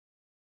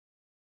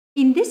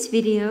In this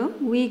video,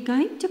 we're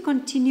going to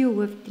continue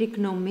with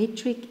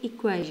trigonometric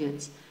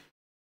equations.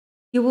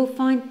 You will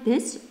find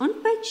this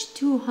on page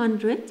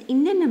 200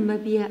 in the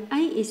Namibian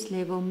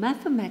AS-Level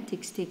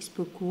Mathematics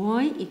textbook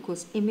y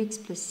equals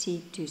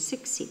mx+c to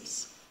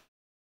success.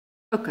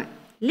 Okay,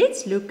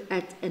 let's look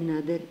at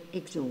another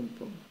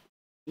example.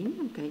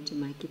 I'm going to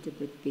make it a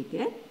bit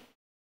bigger.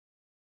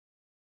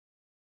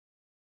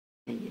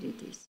 And here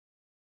it is.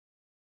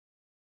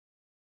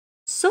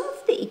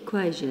 Solve the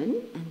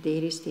equation, and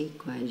there is the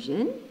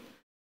equation,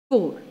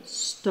 for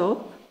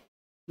stop.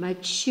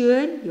 Make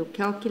sure your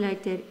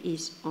calculator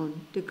is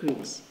on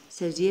degrees,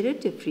 so 0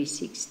 to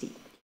 360.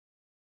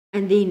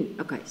 And then,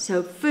 okay,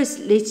 so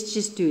first let's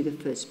just do the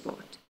first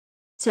part.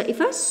 So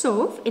if I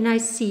solve and I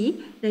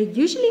see that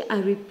usually I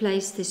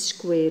replace the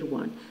square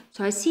one.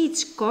 So I see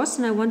it's cos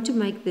and I want to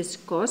make this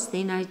cos,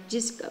 then I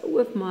just go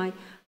with my,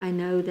 I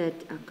know that,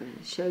 okay,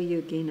 I'll show you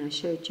again, I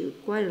showed you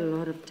quite a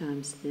lot of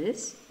times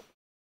this.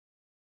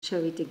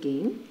 Show it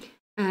again.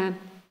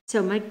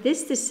 So make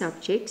this the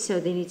subject, so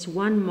then it's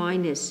 1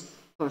 minus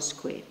cos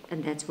squared,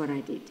 and that's what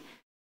I did.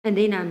 And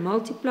then I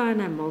multiply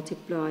and I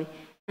multiply,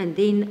 and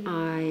then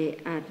I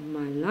add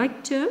my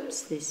like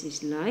terms. This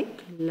is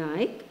like,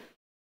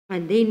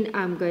 and then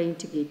I'm going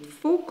to get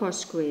 4 cos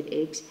squared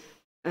x.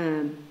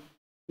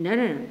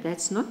 No,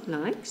 that's not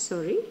like,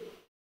 sorry.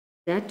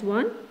 That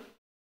one.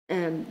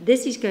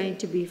 This is going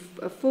to be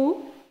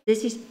 4.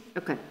 This is,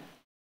 okay.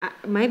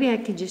 Maybe I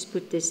can just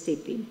put this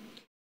step in.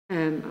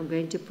 I'm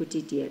going to put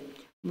it here.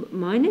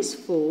 Minus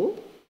 4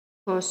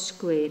 cos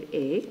squared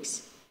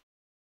x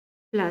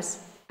plus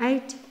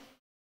 8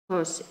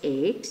 cos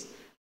x,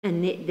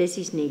 and this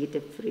is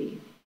negative 3.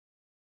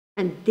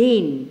 And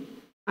then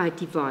I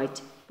divide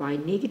by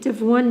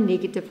negative 1,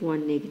 negative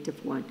 1,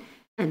 negative 1,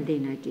 and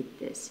then I get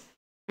this.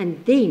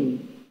 And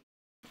then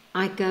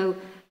I go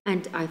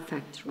and I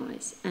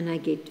factorize, and I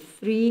get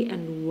 3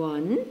 and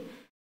 1,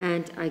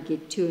 and I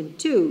get 2 and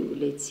 2.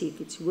 Let's see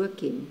if it's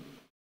working.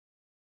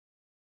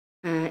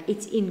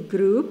 It's in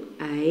group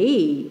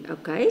A,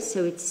 okay,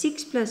 so it's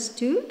 6 plus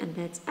 2, and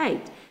that's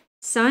 8.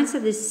 Signs are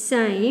the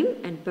same,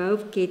 and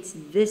both gets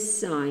this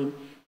sign,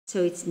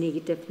 so it's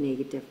negative,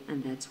 negative,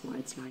 and that's why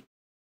it's like,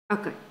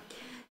 okay.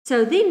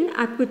 So then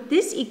I put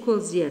this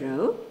equals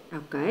 0,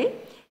 okay.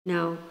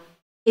 Now,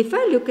 if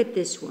I look at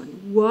this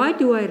one, why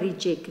do I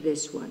reject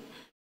this one?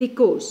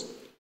 Because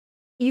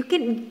you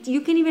can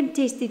even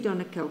test it on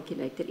a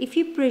calculator. If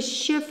you press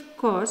shift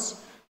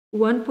cos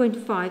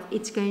 1.5,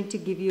 it's going to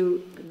give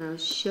you, now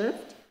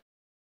shift,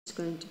 it's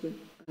going to be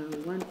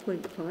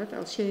 1.5,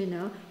 I'll show you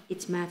now,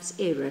 it's maths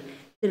error.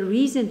 The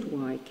reason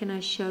why, can I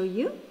show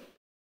you?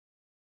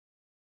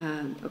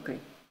 Okay,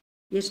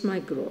 here's my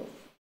graph.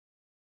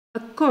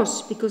 A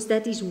cos, because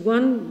that is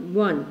 1,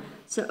 1,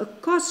 so a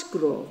cos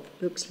graph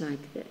looks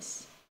like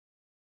this.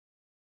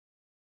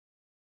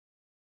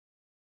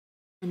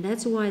 And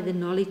that's why the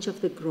knowledge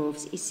of the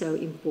graphs is so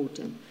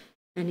important.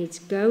 And it's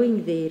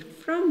going there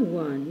from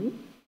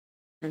 1,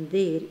 and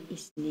there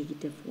is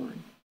negative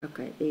 1.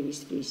 Okay, there is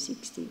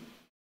 360.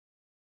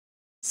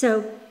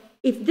 So,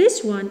 if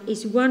this one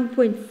is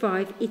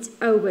 1.5, it's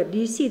over. Do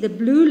you see the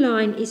blue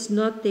line is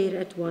not there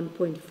at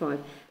 1.5?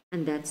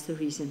 And that's the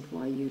reason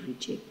why you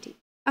reject it.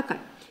 Okay,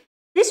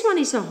 this one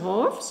is a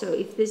half. So,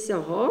 if this is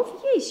a half,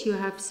 yes, you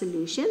have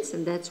solutions.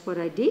 And that's what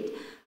I did.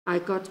 I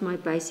got my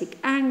basic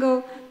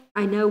angle.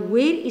 I know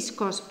where is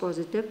cos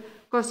positive.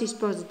 Cos is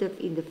positive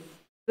in the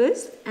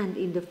first and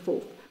in the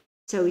fourth.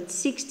 So it's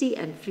 60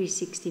 and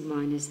 360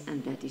 minus,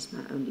 and that is my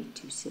only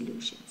 2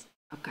 solutions.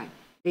 Okay,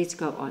 let's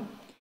go on.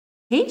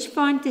 Hence,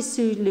 find the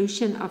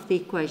solution of the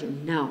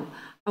equation. Now,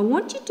 I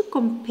want you to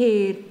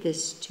compare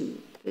this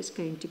two. Just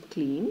going to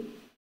clean,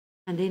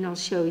 and then I'll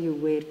show you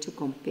where to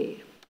compare.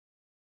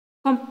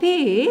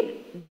 Compare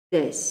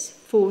this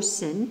 4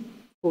 sin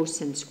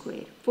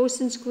squared. 4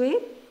 sin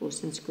squared, 4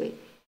 sin squared.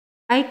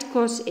 8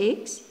 cos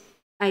x,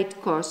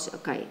 8 cos,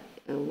 okay,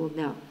 well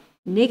now,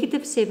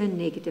 negative 7,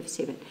 negative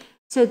 7.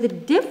 So the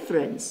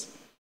difference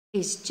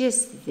is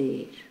just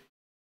there.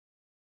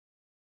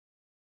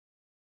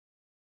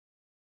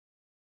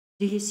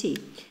 Do you see?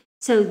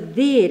 So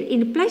there,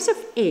 in place of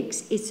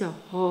x, it's a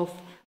half.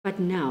 But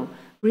now,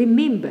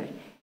 remember,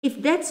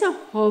 if that's a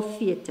half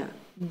theta,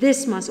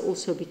 this must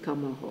also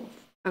become a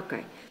half.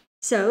 Okay,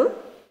 so,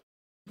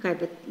 okay,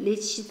 but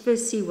let's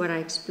first see what I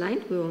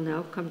explained. We will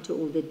now come to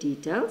all the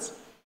details.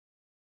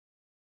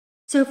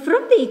 So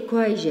from the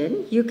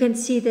equation, you can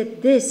see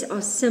that these are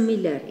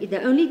similar.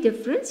 The only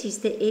difference is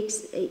the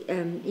x,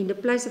 in the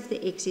place of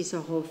the x is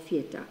a half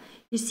theta.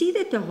 You see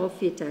that the half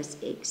theta is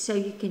x, so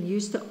you can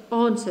use the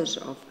answers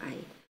of A.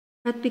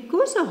 But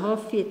because a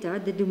half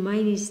theta, the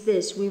domain is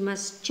this, we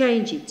must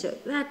change it. So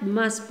that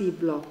must be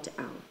blocked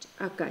out.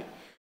 Okay.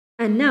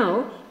 And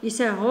now, you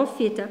say half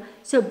theta.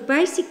 So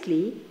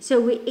basically, so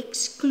we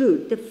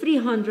exclude, the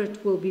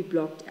 300 will be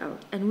blocked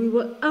out. And we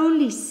will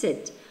only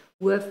sit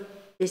with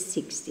the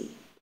 60.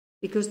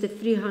 Because the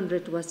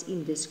 300 was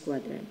in this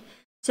quadrant.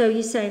 So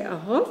you say a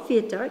half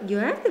theta, you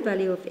have the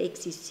value of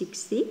x is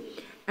 60,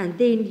 and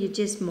then you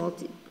just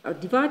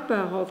divide by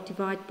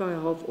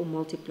half, or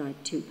multiply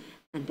 2,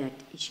 and that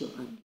is your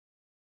only.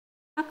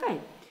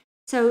 Okay,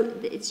 so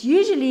it's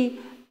usually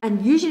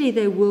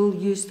they will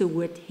use the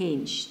word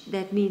hence.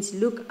 That means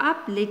look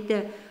up, let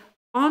the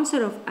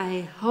answer of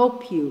A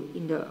help you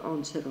in the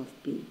answer of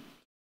B.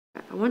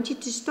 I want you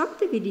to stop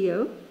the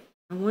video.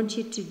 I want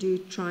you to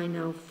try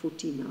now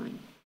 49.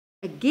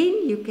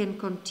 Again, you can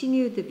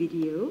continue the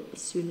video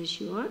as soon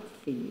as you are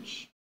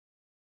finished.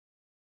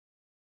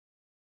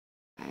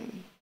 Okay.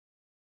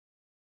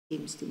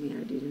 Seems to me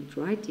I didn't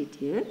write it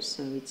here,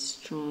 so it's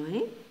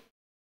try.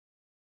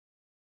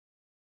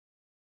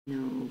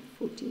 Now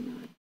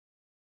 49.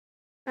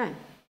 Okay.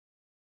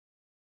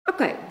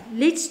 Okay,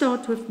 let's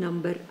start with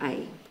number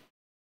A.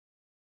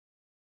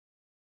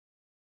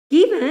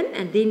 Given,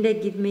 and then they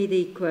give me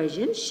the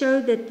equation, show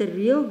that the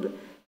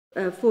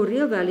for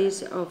real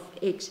values of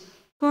x,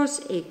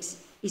 cos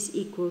x is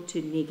equal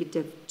to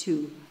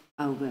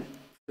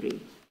 -2/3.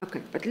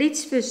 Okay, but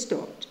let's first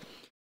start.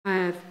 I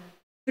have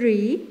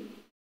 3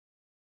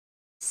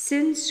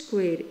 sin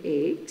square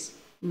x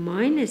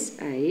minus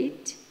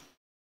 8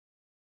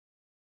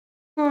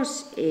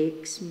 cos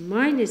x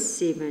minus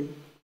 7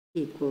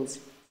 equals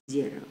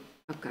 0.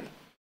 Okay,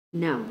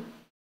 now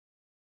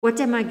what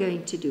am I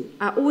going to do?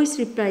 I always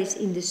replace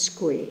in the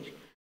square.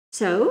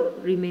 So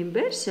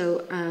remember,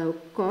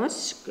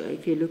 cos,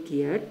 if you look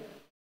here,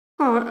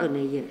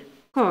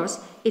 cos,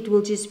 it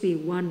will just be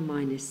 1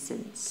 minus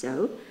sin.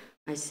 So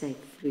I say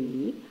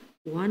 3,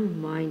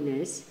 1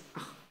 minus,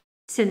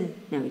 sin,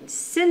 no, it's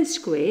sin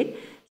squared,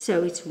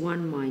 so it's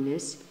 1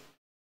 minus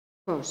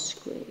cos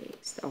square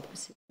x, the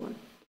opposite one,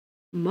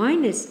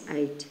 minus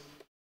 8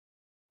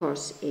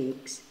 cos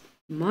x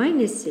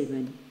minus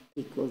 7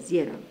 equals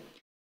 0.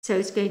 So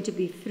it's going to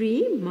be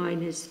 3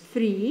 minus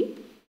 3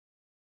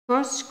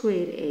 cos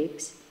square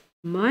x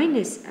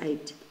minus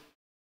 8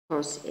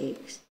 cos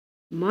x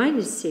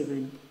minus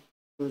 7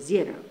 equals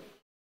 0.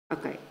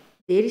 Okay,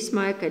 there is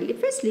my, okay,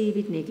 let's leave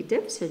it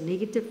negative. So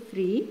negative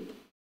 3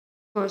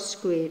 cos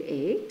square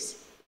x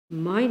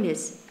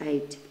minus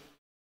 8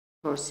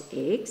 cos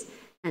x,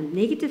 and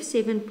negative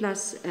 7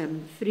 plus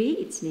 3,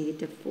 it's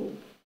negative 4.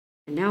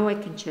 And now I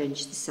can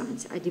change the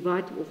signs. I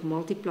divide or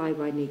multiply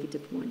by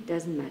 -1,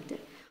 doesn't matter.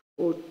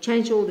 Or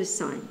change all the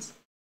signs.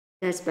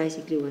 That's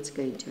basically what's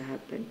going to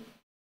happen.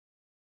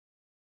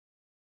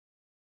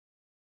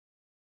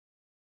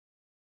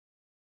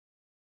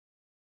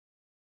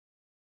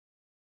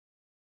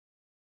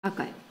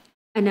 Okay,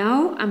 and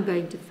now I'm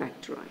going to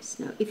factorize.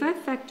 Now, if I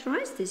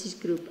factorize, this is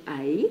group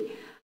A,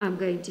 I'm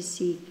going to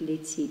see,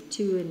 let's see,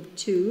 2 and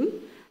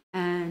 2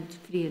 and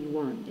 3 and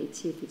 1. Let's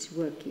see if it's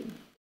working.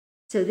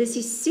 So this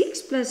is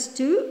 6 plus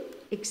 2,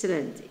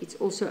 excellent. It's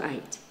also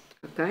 8,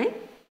 okay?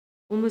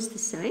 Almost the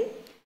same.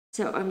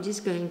 So I'm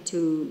just going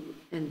to,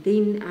 and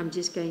then I'm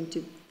just going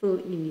to fill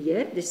in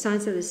here. The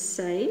signs are the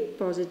same,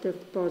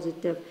 positive,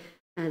 positive,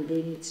 and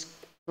then it's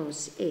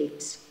cos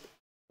x,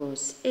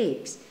 cos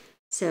x.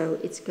 So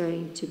it's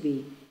going to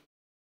be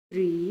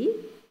 3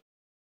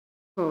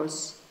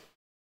 cos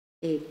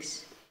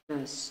x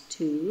plus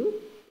 2,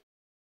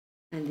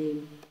 and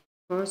then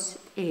cos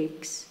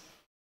x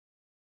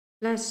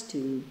plus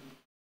 2,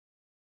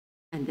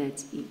 and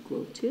that's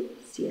equal to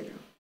 0.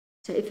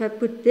 So if I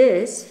put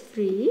this,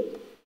 3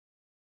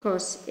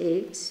 cos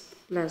x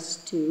plus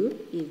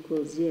 2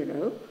 equals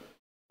 0,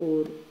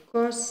 or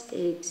cos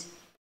x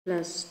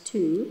plus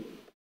 2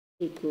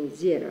 equals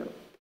 0.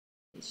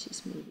 Let's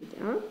just move it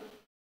out.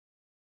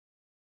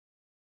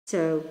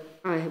 So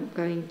I am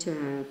going to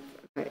have,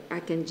 I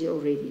can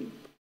already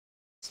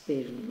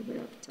spare a little bit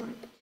of time.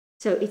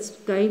 So it's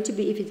going to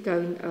be, if it's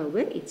going over,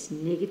 it's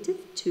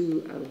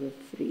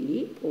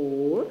 -2/3,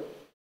 or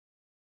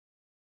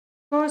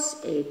cos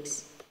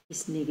x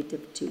is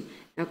 -2.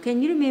 Now,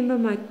 can you remember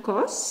my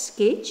cos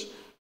sketch?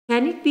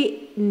 Can it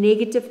be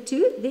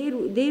 -2?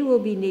 There will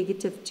be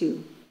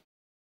 -2.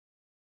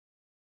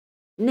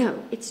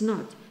 No, it's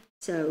not.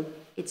 So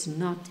it's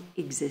not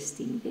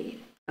existing there.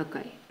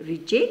 Okay,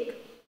 reject.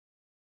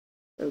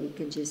 So we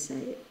can just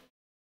say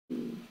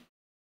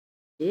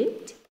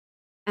reject.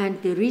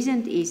 And the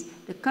reason is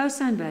the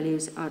cosine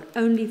values are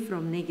only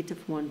from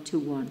 -1 to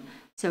 1.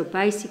 So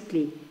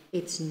basically,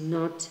 it's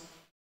not,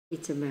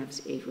 it's a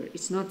maths error.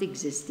 It's not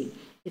existing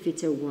if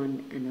it's a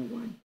 1 and a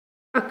 1.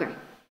 Okay,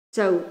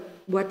 so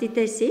what did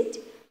they say?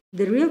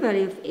 The real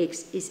value of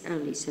x is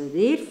only, so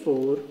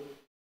therefore,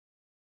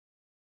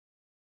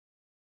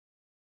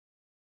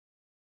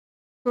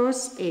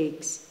 cos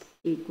x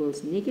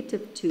equals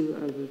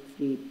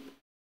 -2/3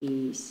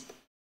 is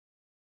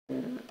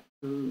the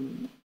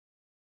only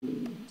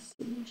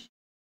solution.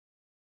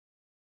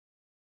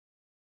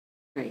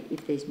 Okay,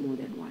 if there's more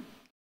than one.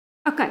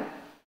 Okay,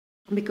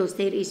 because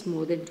there is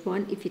more than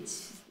one. If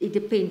it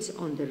depends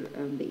on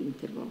the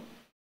interval.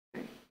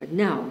 Okay. But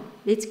now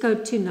let's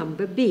go to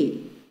number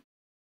B.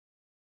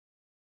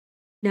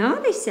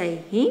 Now they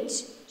say,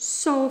 hence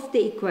solve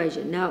the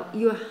equation. Now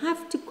you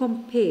have to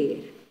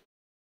compare.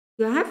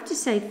 You have to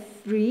say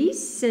 3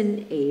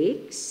 sin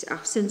x,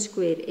 sin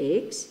squared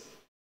x,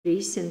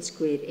 3 sin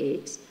squared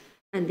x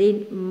and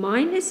then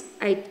minus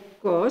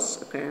 8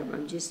 cos. Okay,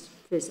 I'm just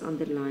first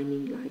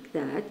underlining like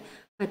that.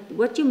 But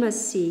what you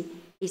must see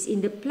is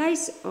in the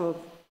place of,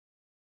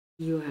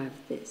 you have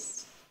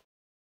this.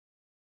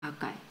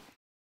 Okay.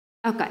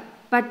 Okay,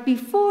 but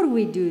before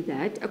we do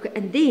that, okay,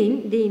 and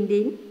then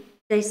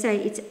they say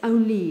it's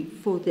only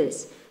for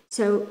this.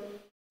 So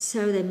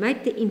they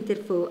make the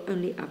interval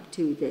only up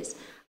to this.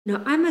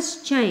 Now I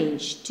must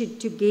change to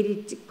get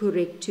it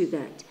correct to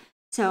that.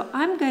 So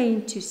I'm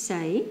going to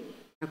say,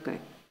 okay,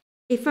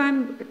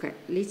 okay,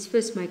 let's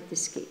first make the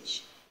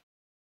sketch.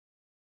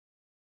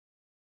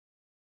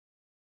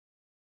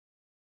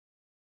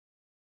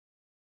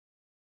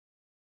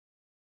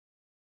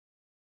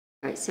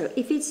 Okay, so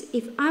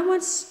if I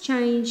want to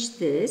change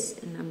this,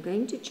 and I'm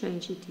going to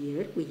change it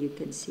here where you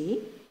can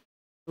see,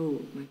 oh,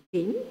 my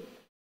pen.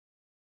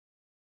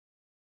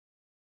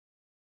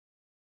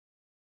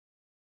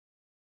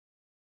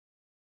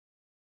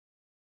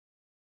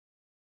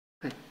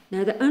 Okay,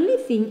 now the only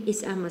thing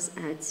is I must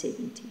add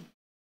 70.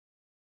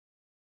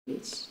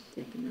 Let's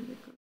take another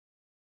copy.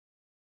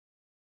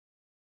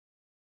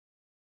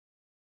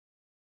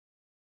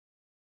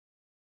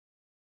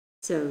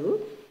 So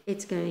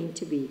it's going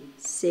to be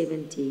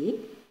 70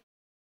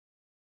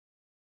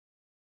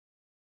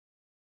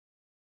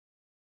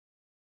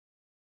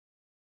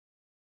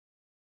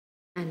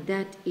 and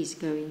that is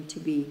going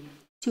to be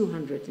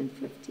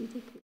 250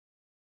 degrees.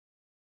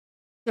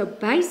 So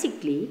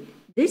basically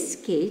this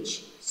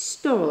sketch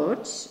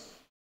starts,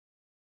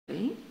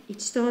 okay,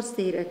 it starts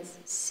there at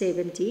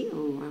 70.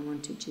 Oh, I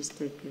want to just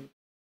take a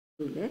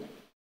ruler.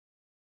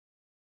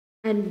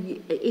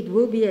 And it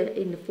will be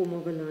in the form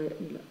of a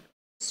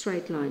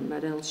straight line,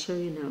 but I'll show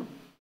you now.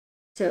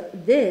 So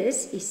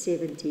this is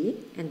 70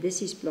 and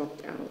this is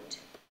blocked out.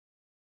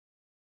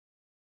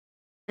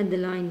 And the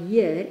line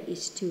here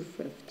is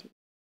 250.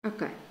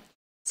 Okay,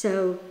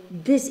 so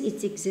this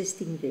is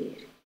existing there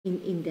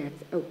in that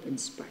open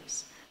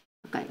space.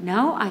 Okay,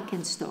 now I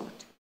can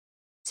start.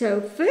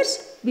 So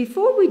first,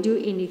 before we do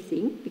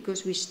anything,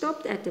 because we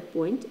stopped at the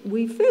point,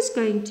 we're first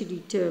going to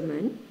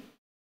determine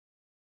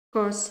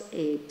cos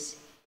x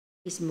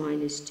is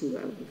minus 2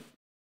 over 4.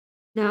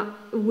 Now,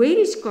 where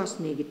is cos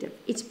negative?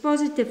 It's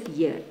positive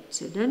here,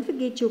 so don't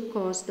forget your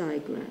cos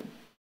diagram.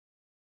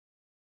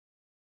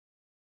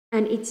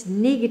 And it's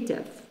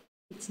negative.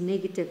 It's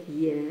negative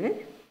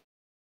here.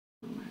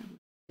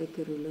 Take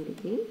a ruler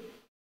again.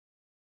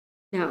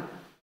 Now,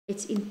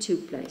 it's in two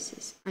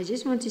places. I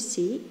just want to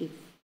see if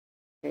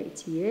okay,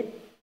 it's here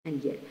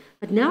and here.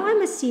 But now I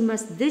must see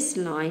this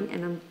line,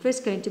 and I'm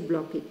first going to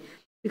block it,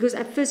 because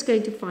I'm first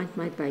going to find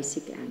my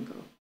basic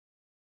angle.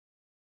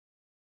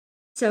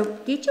 So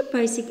get your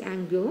basic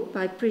angle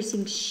by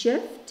pressing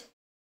Shift,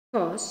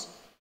 cos,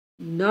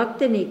 not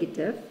the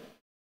negative,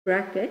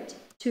 bracket,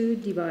 2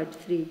 divide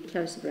 3,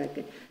 close the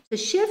bracket. So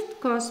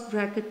Shift, cos,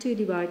 bracket, 2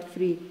 divide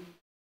 3,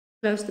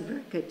 close the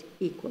bracket,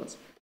 equals.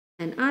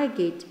 And I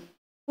get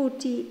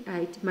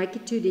 48, make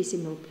it 2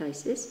 decimal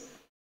places,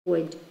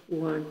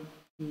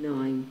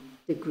 0.19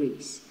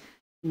 degrees.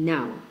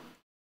 Now,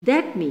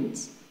 that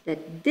means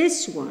that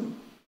this one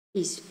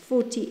is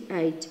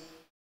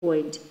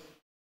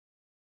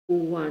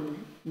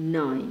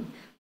 48.19.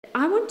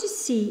 I want to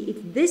see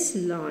if this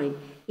line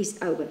is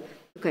over.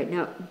 Okay,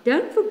 now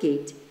don't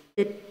forget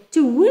that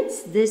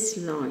towards this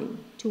line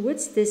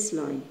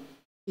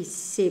is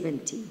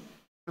 70.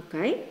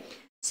 Okay,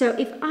 so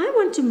if I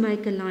want to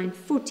make a line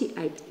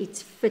 48,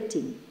 it's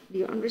fitting. Do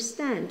you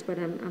understand what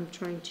I'm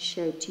trying to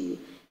show to you?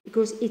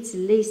 Because it's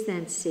less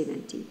than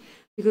 70.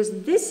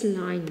 Because this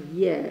line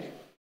here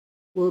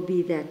will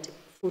be that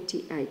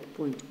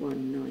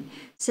 48.19.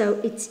 So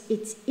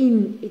it's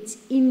in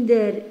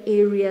the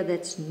area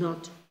that's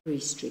not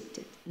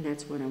restricted. And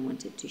that's what I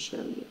wanted to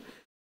show you.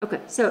 Okay,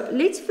 so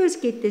let's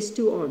first get these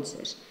two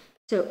answers.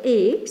 So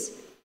x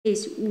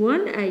is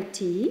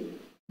 180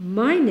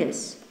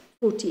 minus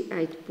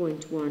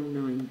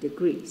 48.19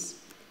 degrees.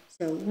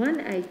 So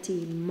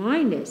 180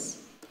 minus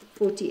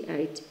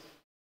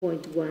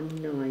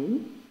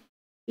 48.19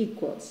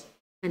 equals,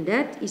 and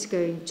that is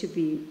going to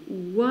be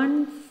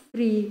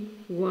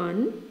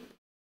 131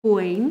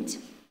 point.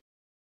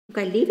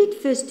 Okay, leave it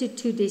first to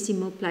 2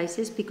 decimal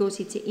places because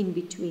it's an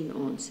in-between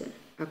answer.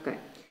 Okay,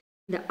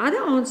 the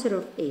other answer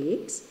of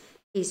x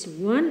is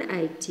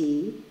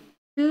 180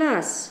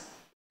 plus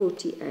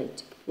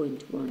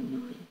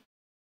 48.19.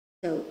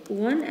 So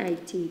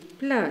 180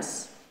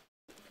 plus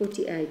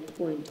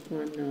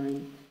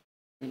 48.19,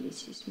 and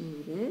let's just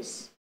move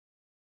this.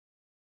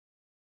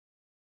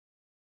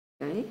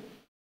 Okay,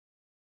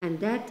 and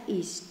that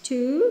is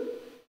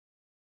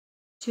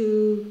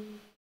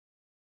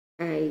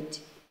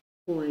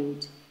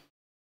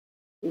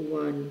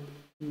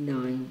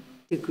 228.19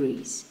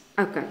 degrees.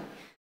 Okay,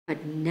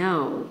 but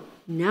now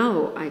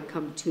I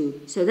come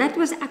to, so that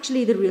was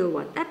actually the real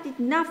one. That did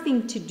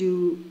nothing to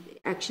do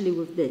actually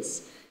with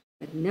this.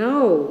 But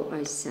now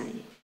I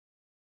say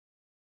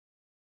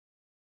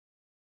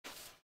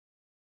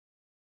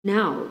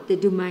Now the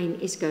domain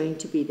is going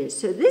to be this.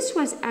 So this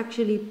was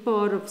actually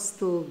part of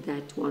still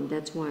that one.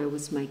 That's why I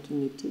was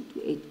making it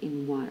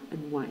in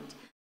white.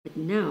 But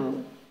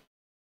now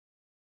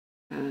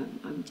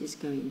I'm just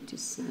going to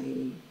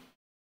say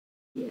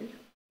here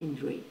in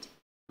red.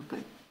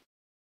 Okay.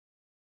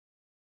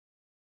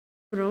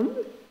 From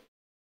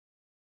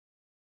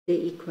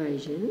the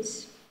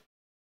equations,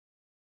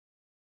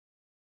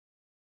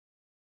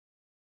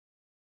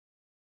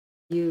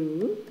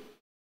 you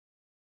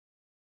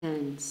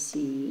can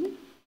see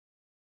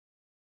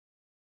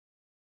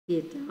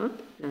theta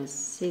plus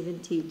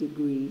 70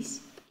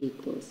 degrees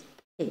equals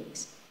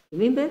x.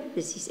 Remember,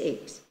 this is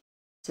x.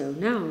 So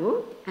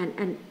now,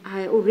 and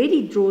I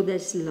already draw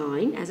this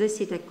line. As I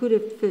said, I could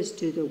have first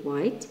do the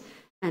white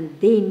and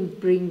then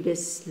bring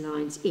these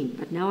lines in.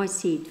 But now I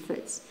see it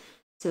fits.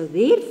 So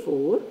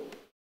therefore,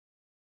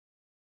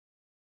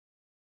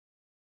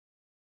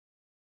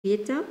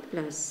 theta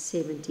plus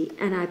 70,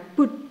 and I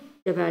put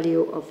the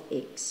value of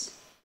x.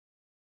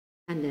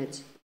 And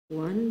that's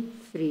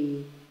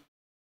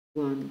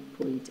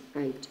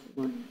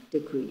 131.81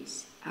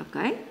 degrees.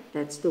 Okay,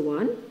 that's the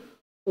one.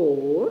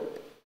 Or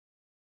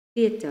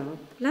theta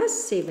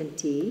plus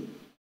 70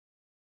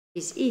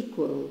 is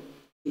equal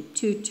to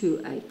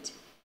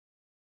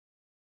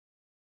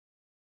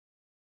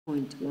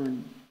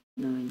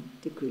 228.19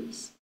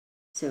 degrees.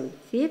 So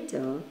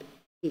theta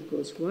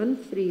equals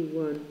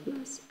 131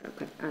 plus,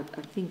 okay, I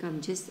think I'm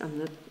just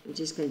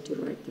going to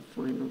write the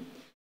final.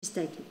 Just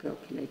take your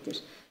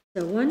calculators.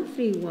 So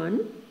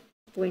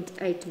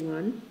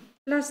 131.81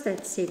 plus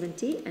that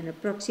 70 and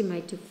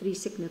approximate to 3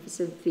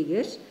 significant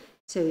figures.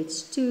 So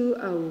it's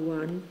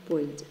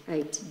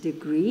 201.8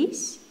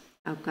 degrees.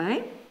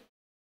 Okay.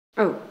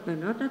 Oh, no,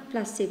 not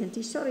plus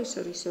 70. Sorry.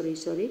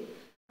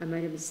 I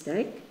made a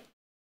mistake.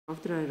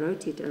 After I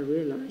wrote it, I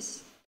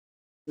realized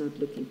it's not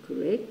looking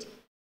correct.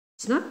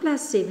 It's not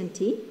plus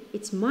 70,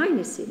 it's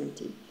minus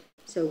 70.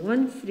 So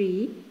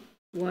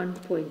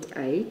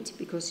 131.8,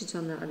 because it's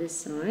on the other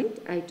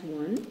side,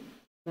 81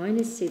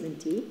 minus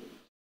 70,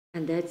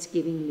 and that's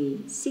giving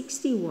me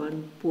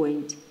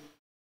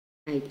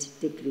 61.8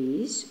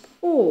 degrees,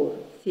 or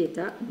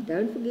theta,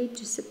 don't forget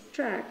to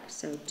subtract,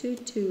 so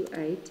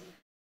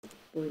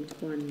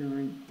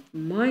 228.19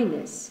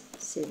 minus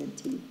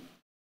 70,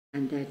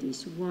 and that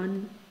is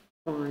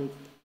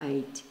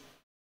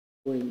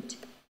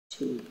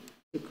 158.2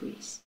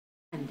 degrees.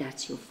 And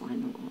that's your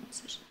final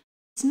answer.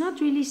 It's not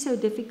really so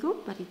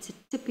difficult, but it's a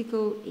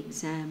typical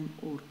exam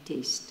or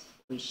test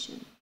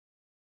question.